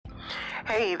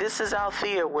Hey, this is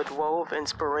Althea with Wove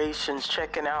Inspirations,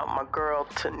 checking out my girl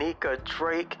Tanika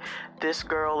Drake. This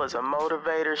girl is a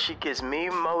motivator. She gets me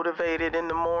motivated in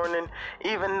the morning.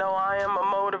 Even though I am a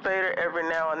motivator, every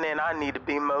now and then I need to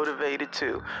be motivated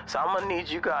too. So I'm going to need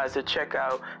you guys to check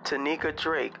out Tanika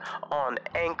Drake on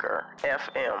Anchor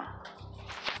FM.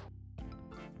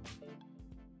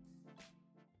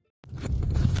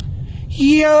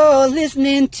 You're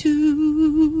listening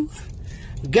to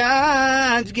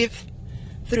God's gift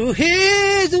through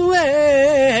His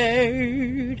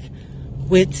Word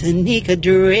with Tanika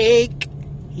Drake.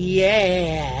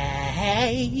 Yeah,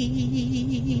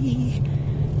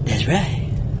 that's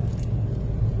right.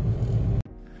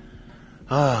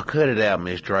 Oh, cut it out,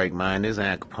 Miss Drake, man. This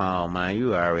Uncle Paul, man.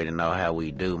 You already know how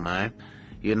we do, man.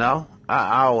 You know,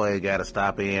 I always gotta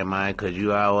stop in, man, because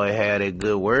you always had that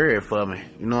good word for me.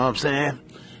 You know what I'm saying?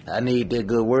 I need that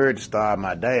good word to start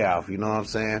my day off, you know what I'm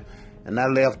saying? And I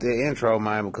left the intro,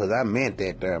 man, because I meant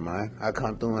that there, man. I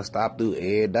come through and stop through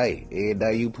every day. Every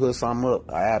day you put something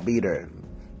up, I'll be there.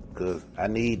 Because I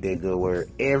need that good word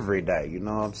every day, you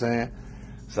know what I'm saying?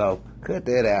 So, cut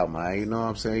that out, man. You know what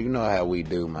I'm saying? You know how we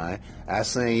do, man. I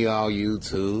seen you on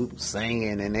YouTube,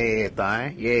 singing and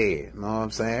everything. Yeah, you know what I'm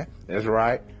saying? That's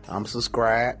right. I'm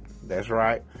subscribed. That's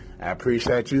right. I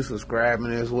appreciate you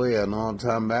subscribing as well. You know what I'm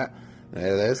talking about?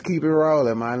 Let's keep it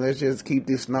rolling, man. Let's just keep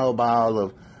this snowball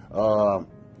of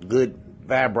good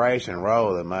vibration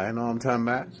rolling, man. You know what I'm talking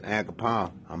about? It's Uncle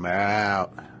Paul. I'm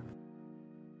out.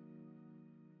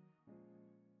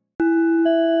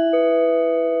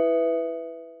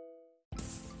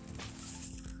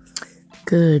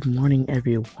 Good morning,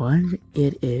 everyone.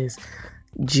 It is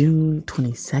June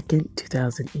 22nd,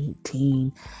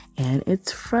 2018, and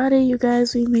it's Friday, you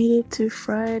guys. We made it to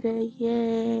Friday.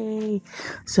 Yay!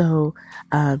 So,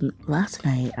 last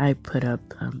night I put up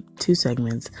two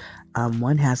segments.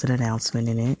 One has an announcement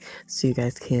in it, so you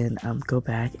guys can go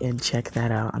back and check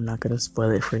that out. I'm not going to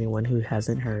spoil it for anyone who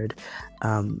hasn't heard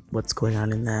what's going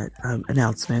on in that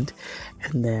announcement.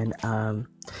 And then,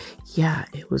 yeah,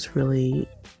 it was really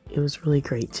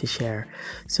great to share.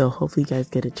 So hopefully you guys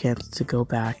get a chance to go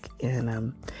back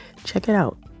and check it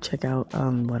out. Check out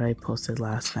what I posted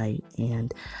last night,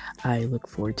 and I look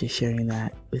forward to sharing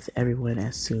that with everyone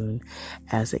as soon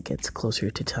as it gets closer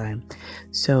to time.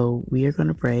 So we are going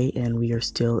to pray, and we are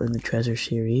still in the Treasure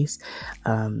series.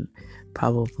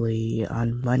 Probably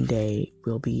on Monday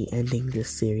we'll be ending this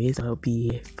series. There'll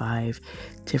be 5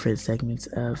 different segments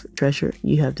of treasure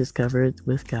you have discovered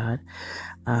with God.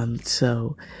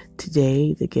 So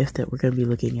today the gift that we're going to be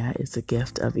looking at is the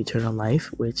gift of eternal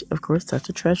life, which of course that's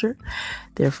a treasure,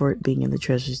 therefore it being in the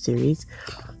Treasure series.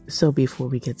 So before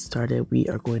we get started, we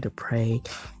are going to pray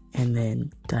and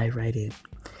then dive right in.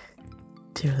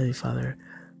 Dear Heavenly Father,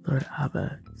 Lord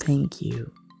Abba, thank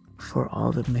you for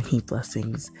all the many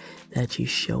blessings that you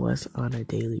show us on a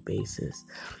daily basis.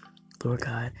 Lord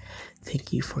God,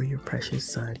 thank you for your precious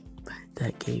Son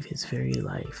that gave his very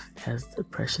life as the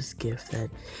precious gift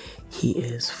that he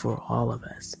is for all of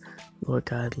us. Lord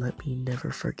God, let me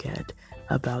never forget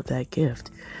about that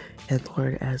gift. And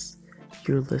Lord, as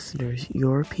your listeners,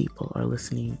 your people are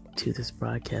listening to this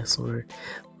broadcast, Lord,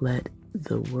 let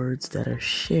the words that are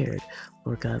shared,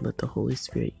 Lord God, let the Holy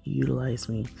Spirit utilize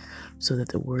me so that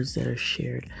the words that are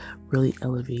shared really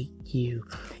elevate you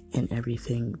in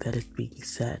everything that is being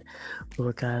said.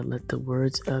 Lord God, let the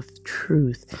words of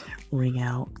truth ring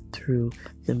out through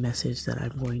the message that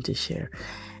I'm going to share.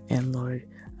 And Lord,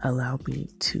 allow me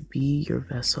to be your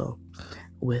vessel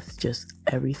with just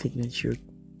everything that you're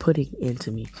putting into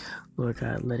me. Lord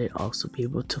God, let it also be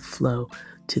able to flow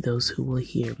to those who will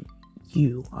hear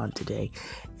you on today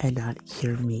and not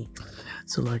hear me.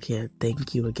 So Lord, yeah,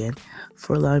 thank you again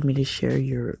for allowing me to share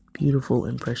your beautiful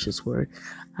and precious word.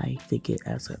 I think it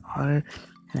as an honor,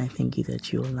 and I thank you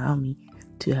that you allow me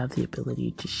to have the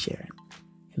ability to share it.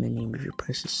 In the name of your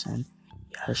precious Son,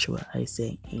 Yahshua, I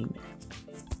say amen.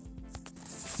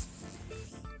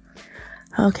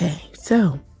 Okay,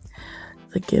 so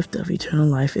the gift of eternal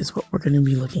life is what we're going to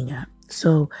be looking at.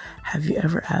 So have you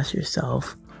ever asked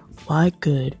yourself, why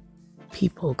good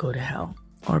people go to hell?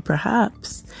 Or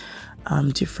perhaps,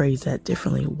 to phrase that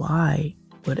differently, why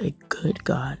would a good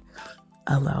God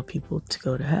allow people to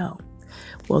go to hell?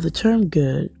 Well, the term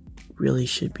good really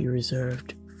should be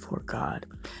reserved for God,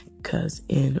 because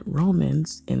in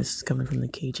Romans, and this is coming from the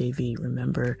KJV,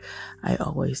 remember, I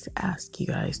always ask you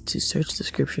guys to search the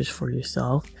scriptures for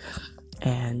yourself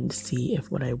and see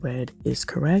if what I read is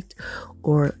correct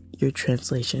or your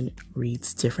translation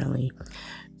reads differently.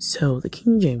 So the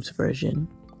King James Version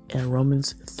in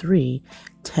Romans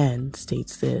 3:10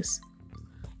 states this: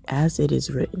 "As it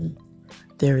is written,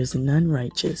 There is none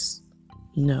righteous,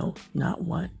 no, not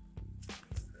one.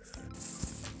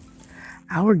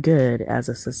 Our good as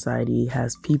a society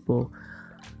has people,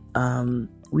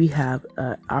 we have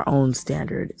our own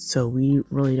standard, so we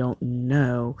really don't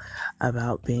know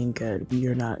about being good. We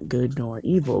are not good nor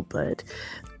evil, but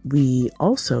we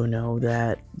also know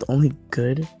that the only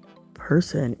good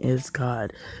person is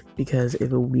God, because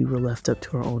if we were left up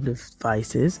to our own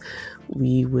devices,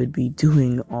 we would be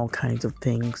doing all kinds of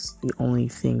things. The only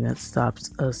thing that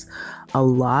stops us a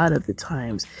lot of the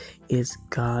times is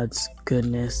God's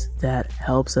goodness that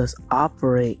helps us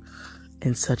operate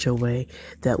in such a way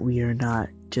that we are not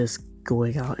just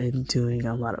going out and doing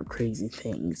a lot of crazy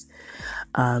things.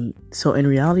 So in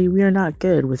reality, we are not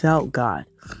good without God.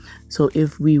 So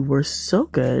if we were so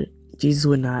good, Jesus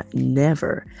would not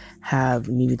never have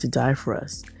needed to die for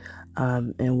us.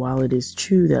 And while it is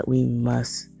true that we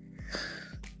must,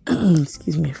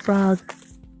 excuse me, frog,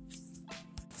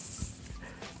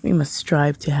 we must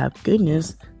strive to have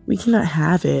goodness, we cannot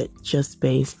have it just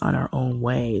based on our own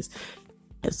ways.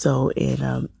 So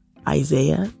in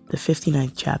Isaiah, the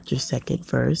 59th chapter, 2nd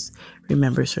verse,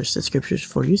 remember, search the scriptures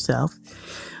for yourself.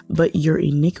 But your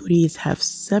iniquities have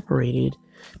separated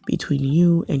between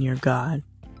you and your God,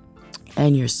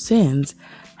 and your sins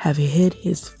have hid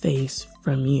his face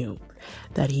from you,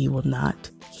 that he will not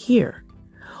hear.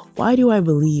 Why do I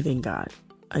believe in God?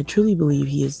 I truly believe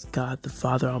he is God, the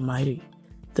Father Almighty,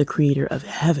 the creator of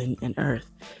heaven and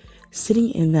earth.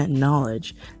 Sitting in that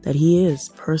knowledge that he is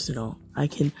personal, I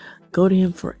can go to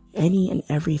him for any and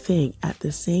everything. At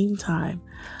the same time,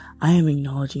 I am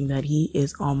acknowledging that he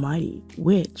is almighty,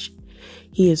 which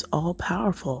he is all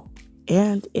powerful,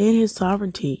 and in his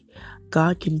sovereignty,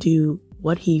 God can do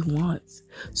what he wants.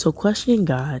 So questioning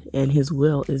God and his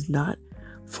will is not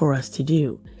for us to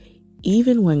do.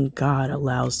 Even when God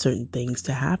allows certain things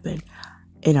to happen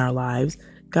in our lives,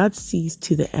 God sees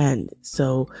to the end.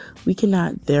 So we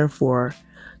cannot therefore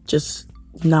just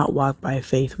not walk by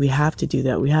faith. We have to do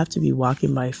that. We have to be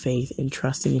walking by faith and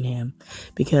trusting in him,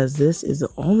 because this is the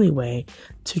only way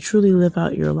to truly live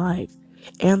out your life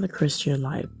and the Christian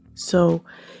life. So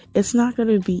it's not going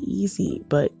to be easy,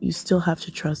 but you still have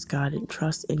to trust God and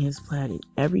trust in his plan in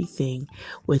everything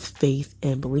with faith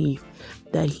and belief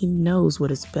that he knows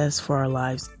what is best for our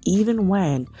lives, even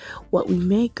when what we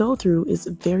may go through is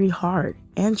very hard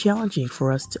and challenging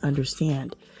for us to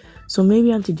understand. So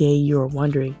maybe on today you are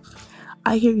wondering,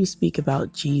 I hear you speak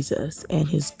about Jesus and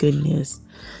his goodness,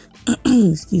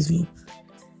 excuse me,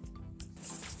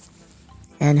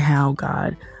 and how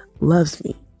God loves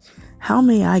me. How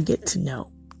may I get to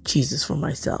know Jesus for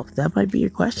myself? That might be your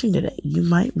question today. You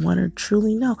might want to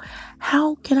truly know,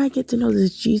 how can I get to know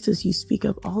this Jesus you speak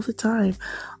of all the time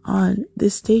on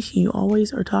this station? You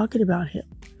always are talking about him.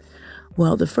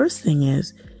 Well, the first thing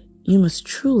is you must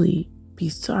truly be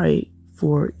sorry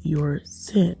for your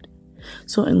sin.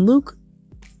 So in Luke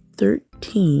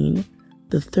 13,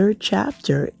 the 3rd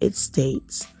chapter, it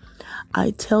states, I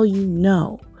tell you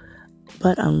no,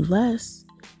 but unless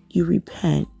you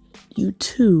repent, you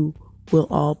too will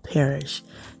all perish.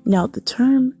 Now, the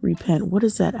term repent, what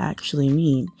does that actually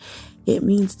mean? It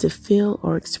means to feel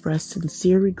or express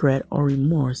sincere regret or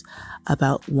remorse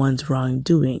about one's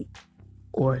wrongdoing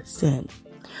or sin.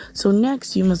 So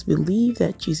next, you must believe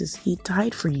that Jesus, he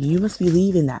died for you. You must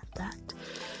believe in that fact.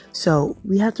 So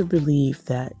we have to believe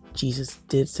that Jesus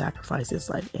did sacrifice his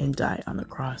life and die on the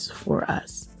cross for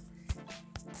us.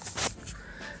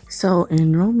 So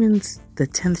in Romans, the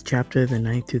 10th chapter, the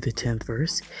 9th through the 10th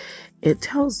verse, it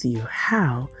tells you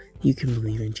how you can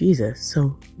believe in Jesus.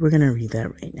 So we're going to read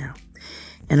that right now.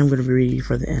 And I'm going to be reading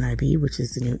for the NIV, which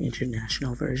is the New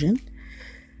International Version.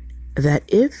 That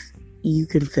if you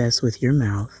confess with your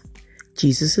mouth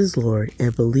Jesus is Lord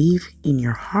and believe in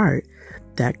your heart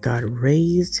that God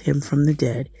raised him from the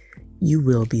dead, you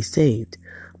will be saved.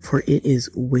 For it is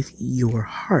with your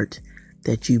heart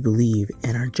that you believe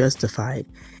and are justified,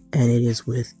 and it is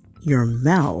with your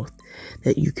mouth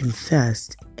that you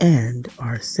confessed and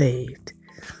are saved.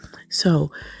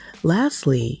 So,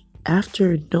 lastly,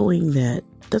 after knowing that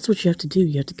that's what you have to do,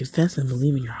 you have to confess and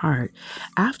believe in your heart.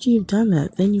 After you've done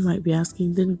that, then you might be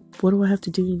asking, then what do I have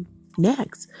to do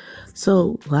next?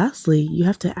 So, lastly, you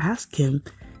have to ask him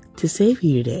to save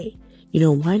you today.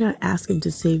 Why not ask him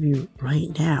to save you right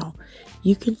now?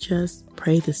 You can just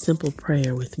pray the simple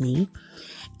prayer with me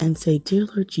and say, Dear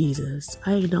Lord Jesus,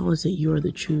 I acknowledge that you are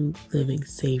the true living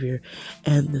Savior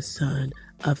and the Son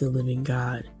of the living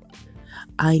God.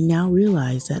 I now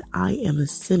realize that I am a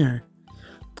sinner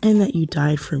and that you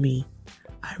died for me.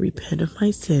 I repent of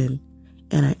my sin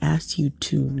and I ask you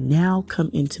to now come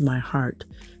into my heart,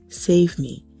 save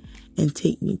me, and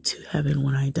take me to heaven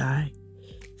when I die.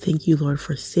 Thank you, Lord,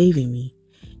 for saving me.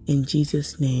 In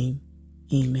Jesus' name,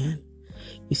 amen.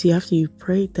 You see, after you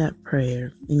prayed that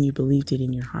prayer and you believed it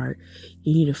in your heart,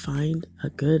 you need to find a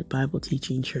good Bible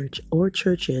teaching church or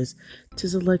churches to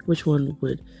select which one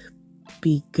would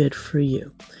be good for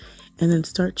you. And then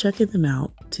start checking them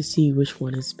out to see which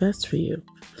one is best for you.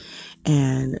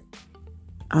 And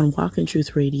on Walk in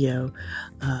Truth Radio,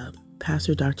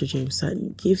 Pastor Dr. James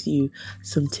Sutton gives you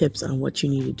some tips on what you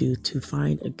need to do to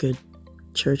find a good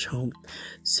church home.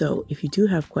 So if you do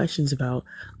have questions about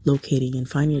locating and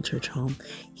finding a church home,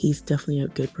 he's definitely a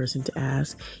good person to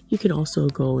ask. You can also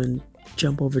go and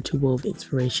jump over to Wove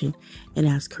Inspiration and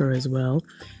ask her as well.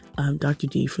 Dr.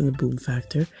 D from the Boom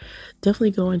Factor. Definitely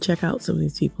go and check out some of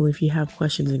these people if you have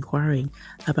questions inquiring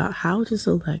about how to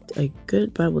select a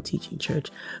good Bible teaching church.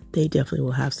 They definitely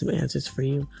will have some answers for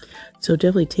you. So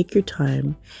definitely take your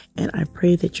time, and I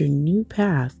pray that your new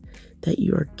path that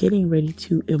you are getting ready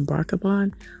to embark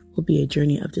upon will be a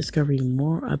journey of discovering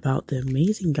more about the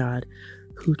amazing God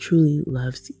who truly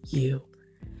loves you.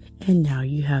 And now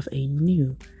you have a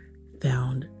new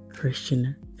found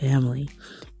Christian family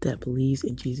that believes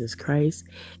in Jesus Christ,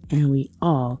 and we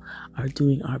all are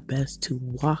doing our best to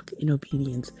walk in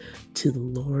obedience to the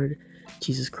Lord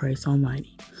Jesus Christ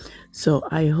Almighty. So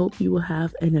I hope you will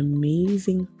have an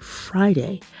amazing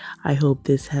Friday. I hope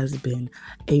this has been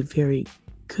a very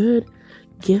good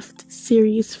gift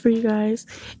series for you guys.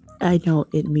 I know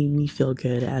it made me feel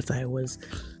good as I was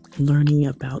learning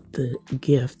about the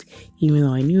gift. Even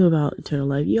though I knew about eternal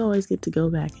life, you always get to go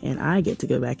back, and I get to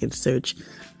go back and search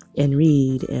and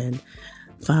read and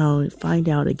find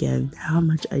out again how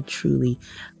much I truly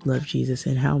love Jesus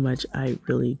and how much I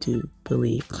really do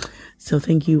believe. So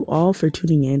thank you all for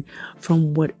tuning in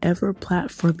from whatever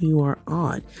platform you are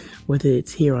on, whether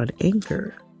it's here on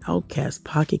Anchor, Outcast,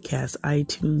 Pocket Cast,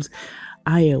 iTunes,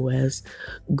 iOS,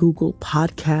 Google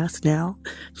Podcast now,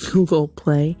 Google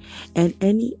Play, and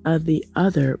any of the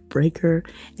other Breaker,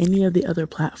 any of the other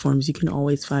platforms. You can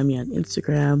always find me on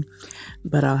Instagram,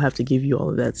 but I'll have to give you all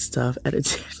of that stuff at a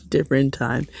different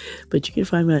time. But you can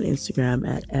find me on Instagram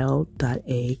at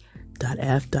l.a.f.f_4.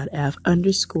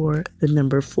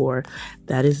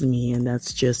 That is me, and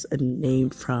that's just a name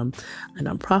from a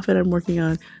nonprofit I'm working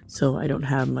on, so I don't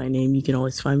have my name. You can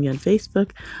always find me on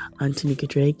Facebook on Tanika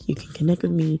Drake. You can connect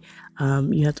with me.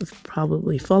 You have to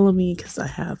probably follow me because I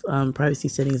have privacy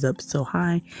settings up so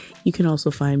high. You can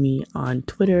also find me on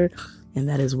Twitter, and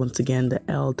that is once again the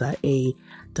l.a.f.f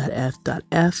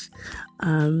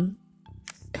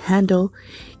handle.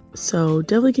 So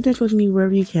definitely connect with me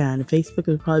wherever you can. Facebook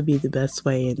would probably be the best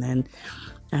way, and then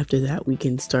after that we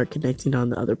can start connecting on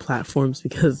the other platforms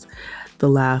because the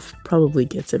laugh probably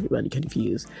gets everybody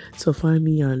confused. So find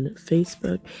me on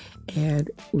Facebook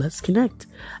and let's connect.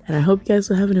 And I hope you guys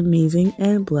will have an amazing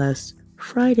and blessed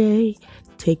Friday.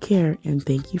 Take care, and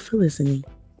thank you for listening.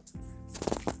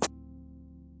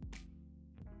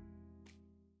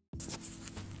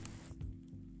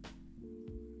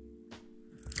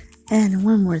 And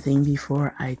one more thing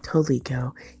before I totally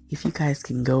go. If you guys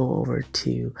can go over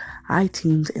to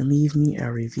iTunes and leave me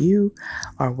a review,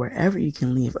 or wherever you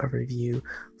can leave a review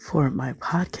for my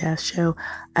podcast show,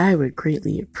 I would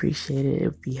greatly appreciate it. It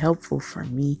would be helpful for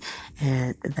me,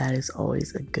 and that is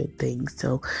always a good thing.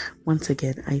 So once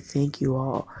again, I thank you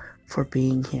all for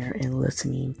being here and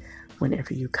listening.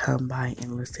 Whenever you come by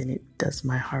and listen, it does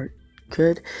my heart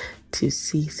good to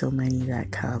see so many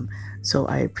that come. So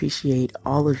I appreciate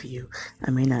all of you.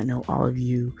 I may not know all of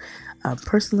you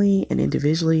personally and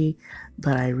individually,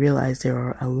 but I realize there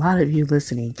are a lot of you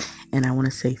listening, and I want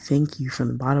to say thank you from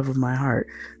the bottom of my heart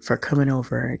for coming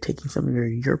over and taking some of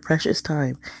your precious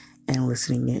time and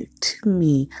listening it to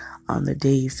me on the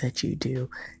days that you do.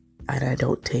 And I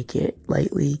don't take it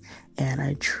lightly, and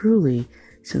I truly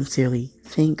sincerely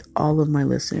thank all of my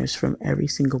listeners from every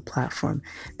single platform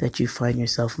that you find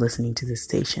yourself listening to this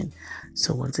station.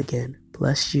 So once again,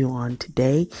 bless you on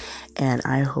today, and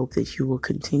I hope that you will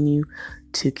continue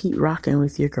to keep rocking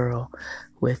with your girl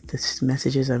with the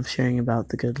messages I'm sharing about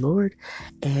the good Lord,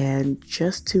 and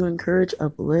just to encourage,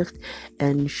 uplift,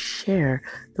 and share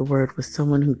the word with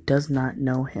someone who does not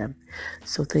know him.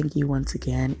 So thank you once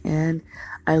again, and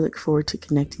I look forward to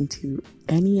connecting to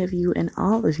any of you and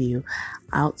all of you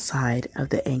outside of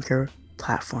the Anchor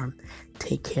platform.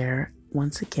 Take care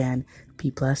once again. Be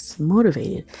blessed,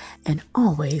 motivated, and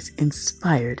always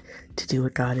inspired to do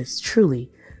what God has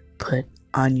truly put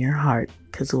on your heart.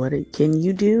 Because what can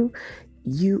you do?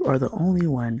 You are the only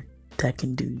one that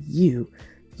can do you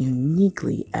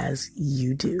uniquely as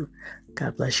you do.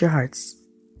 God bless your hearts.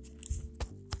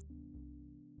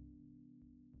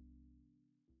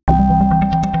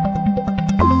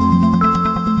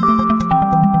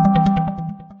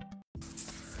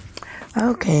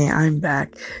 Okay, I'm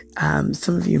back.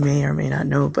 Some of you may or may not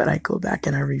know, but I go back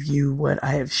and I review what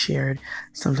I have shared.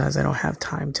 Sometimes I don't have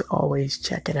time to always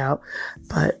check it out,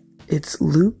 but it's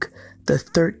Luke, the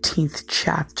 13th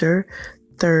chapter,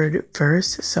 3rd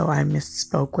verse. So I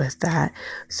misspoke with that.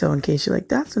 So in case you're like,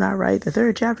 that's not right. The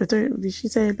 3rd chapter, did she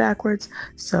say it backwards?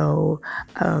 So,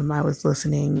 I was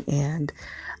listening and,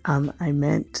 I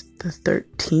meant the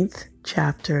 13th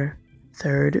chapter,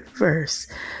 3rd verse.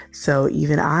 So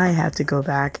even I have to go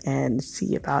back and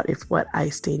see about if what I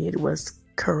stated was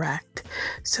correct.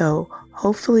 So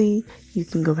hopefully you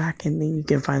can go back and then you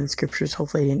can find the scriptures.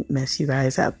 Hopefully I didn't mess you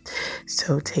guys up.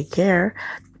 So take care.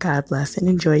 God bless and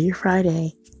enjoy your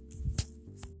Friday.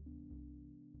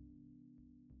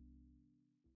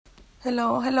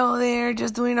 Hello there.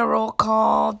 Just doing a roll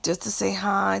call just to say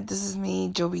hi. This is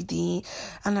me, Joby D.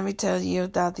 And let me tell you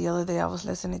that the other day I was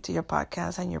listening to your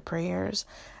podcast and your prayers,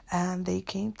 and they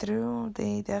came through.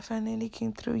 They definitely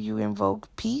came through. You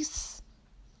invoked peace,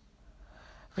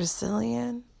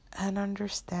 resilience, and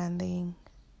understanding.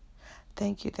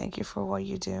 Thank you for what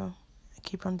you do.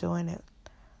 Keep on doing it.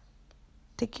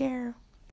 Take care.